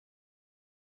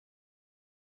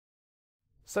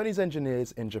Sony's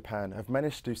engineers in Japan have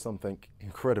managed to do something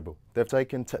incredible. They've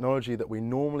taken technology that we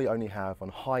normally only have on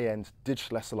high-end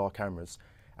digital SLR cameras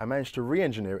and managed to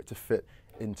re-engineer it to fit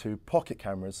into pocket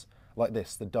cameras like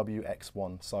this, the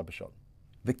WX1 Cybershot.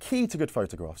 The key to good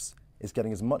photographs is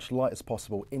getting as much light as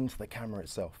possible into the camera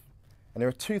itself. And there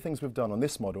are two things we've done on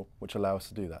this model which allow us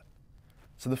to do that.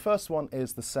 So the first one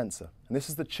is the sensor, and this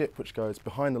is the chip which goes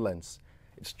behind the lens.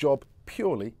 Its job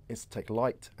purely is to take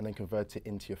light and then convert it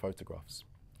into your photographs.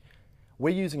 We're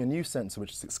using a new sensor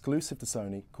which is exclusive to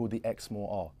Sony called the Exmor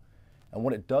R. And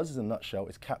what it does in a nutshell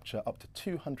is capture up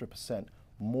to 200%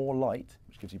 more light,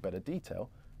 which gives you better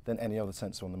detail, than any other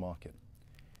sensor on the market.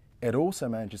 It also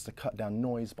manages to cut down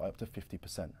noise by up to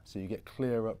 50%, so you get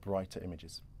clearer, brighter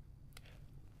images.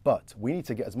 But we need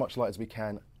to get as much light as we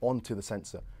can onto the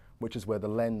sensor, which is where the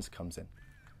lens comes in.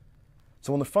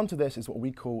 So on the front of this is what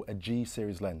we call a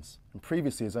G-series lens, and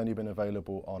previously has only been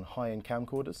available on high-end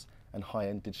camcorders and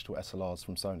high-end digital SLRs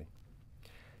from Sony.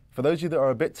 For those of you that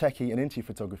are a bit techie and into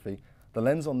photography, the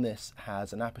lens on this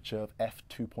has an aperture of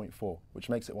f2.4, which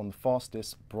makes it one of the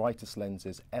fastest, brightest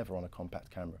lenses ever on a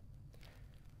compact camera.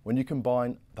 When you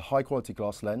combine the high-quality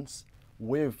glass lens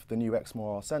with the new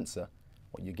Exmor R sensor,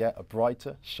 what you get are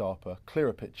brighter, sharper,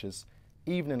 clearer pictures,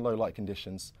 even in low light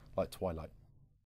conditions like twilight.